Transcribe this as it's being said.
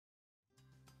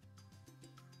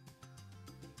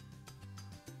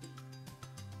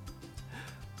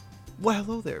Well,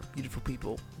 hello there, beautiful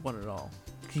people, one and all.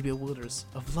 Keep wielders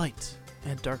of light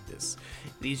and darkness.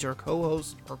 It is your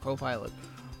co-host or co-pilot,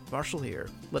 Marshall here,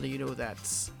 letting you know that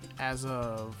as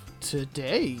of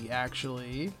today,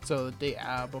 actually, so the day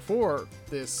before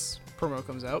this promo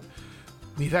comes out,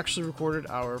 we've actually recorded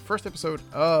our first episode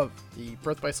of the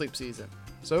Birth by Sleep season.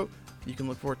 So you can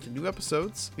look forward to new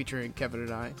episodes featuring Kevin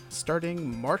and I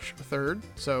starting March 3rd,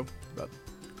 so about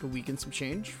a week and some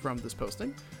change from this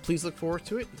posting. Please look forward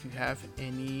to it. If you have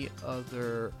any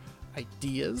other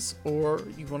ideas or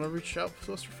you want to reach out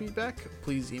to us for feedback,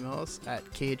 please email us at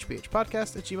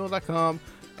khbhpodcast@gmail.com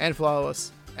and follow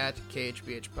us at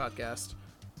khbhpodcast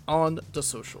on the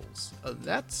socials. Other than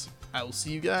that, I will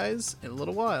see you guys in a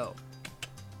little while.